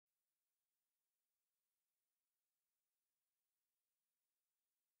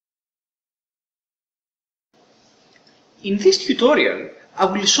In this tutorial, I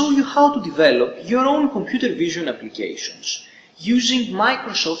will show you how to develop your own computer vision applications using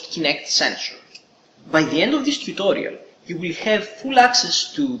Microsoft Kinect sensor. By the end of this tutorial, you will have full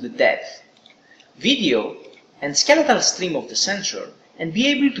access to the depth, video and skeletal stream of the sensor and be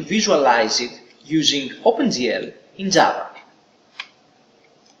able to visualize it using OpenGL in Java.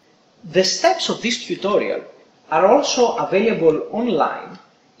 The steps of this tutorial are also available online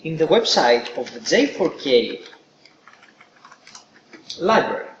in the website of the J4K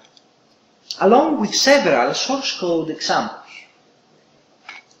library, along with several source code examples.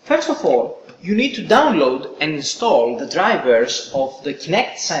 First of all, you need to download and install the drivers of the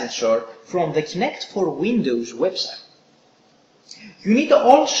Kinect sensor from the Kinect for Windows website. You need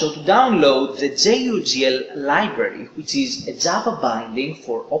also to download the JUGL library, which is a Java binding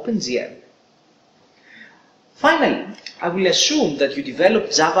for OpenGL. Finally, I will assume that you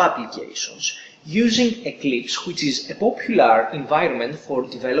develop Java applications using Eclipse, which is a popular environment for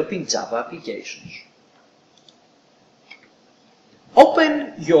developing Java applications.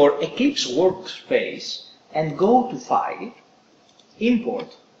 Open your Eclipse workspace and go to File,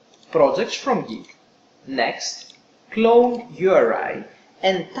 Import, Projects from Git, Next, Clone URI,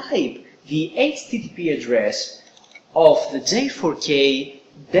 and type the HTTP address of the J4K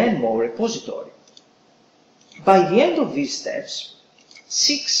demo repository. By the end of these steps,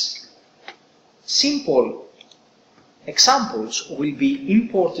 6 simple examples will be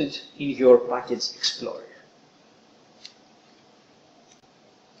imported in your Package Explorer.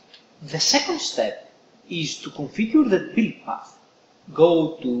 The second step is to configure the build path.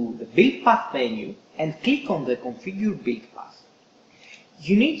 Go to the build path menu and click on the configure build path.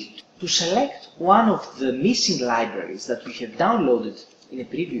 You need to select one of the missing libraries that we have downloaded in a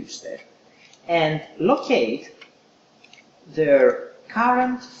previous step and locate their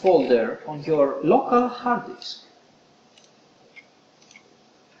current folder on your local hard disk.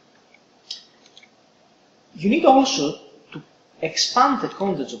 You need also to expand the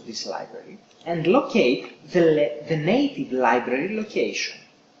contents of this library and locate the native library location.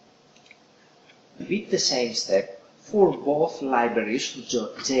 Repeat the same step for both libraries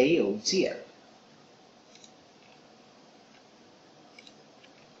JOGL.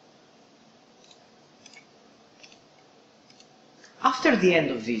 After the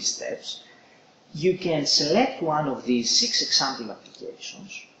end of these steps, you can select one of these 6 example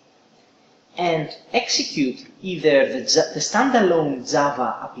applications and execute either the standalone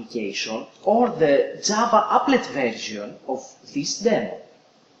Java application or the Java applet version of this demo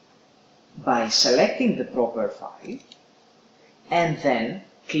by selecting the proper file and then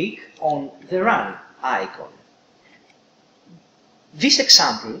click on the Run icon. This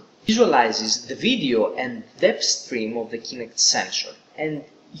example visualizes the video and depth stream of the Kinect sensor, and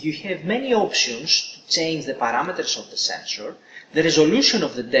you have many options to change the parameters of the sensor, the resolution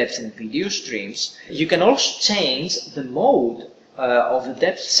of the depth and video streams. You can also change the mode of the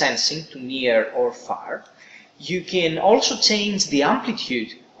depth sensing to near or far. You can also change the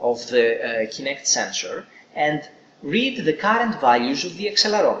amplitude of the Kinect sensor and read the current values of the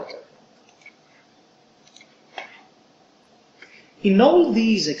accelerometer. In all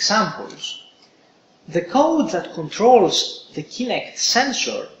these examples, the code that controls the Kinect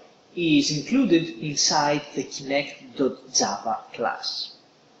sensor is included inside the Kinect.java class.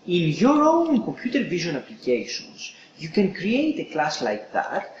 In your own computer vision applications, you can create a class like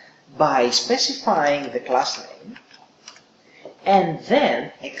that by specifying the class name and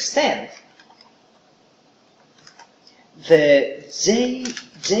then extend the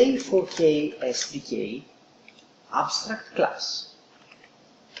J4K SDK abstract class.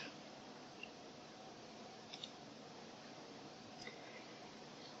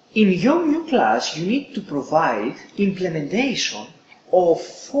 In your new class, you need to provide implementation of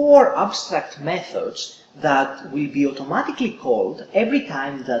 4 abstract methods that will be automatically called every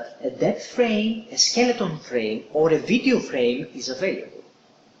time that a depth frame, a skeleton frame, or a video frame is available.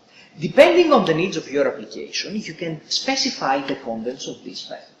 Depending on the needs of your application, you can specify the contents of these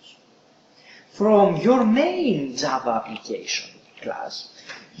methods. From your main Java application class,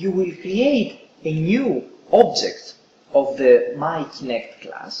 you will create a new object of the MyKinect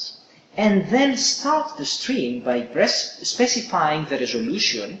class and then start the stream by specifying the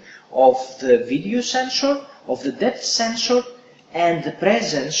resolution of the video sensor, of the depth sensor, and the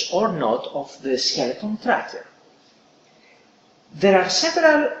presence or not of the skeleton tracker. There are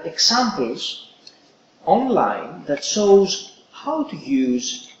several examples online that shows how to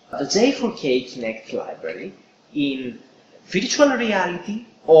use the J4K Kinect library in virtual reality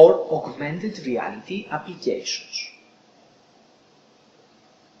or augmented reality applications.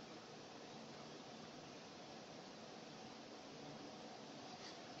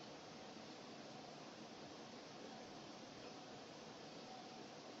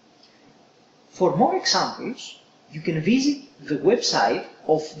 For more examples, you can visit the website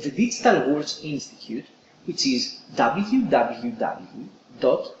of the Digital Worlds Institute, which is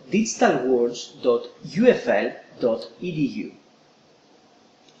www.digitalworlds.ufl.edu.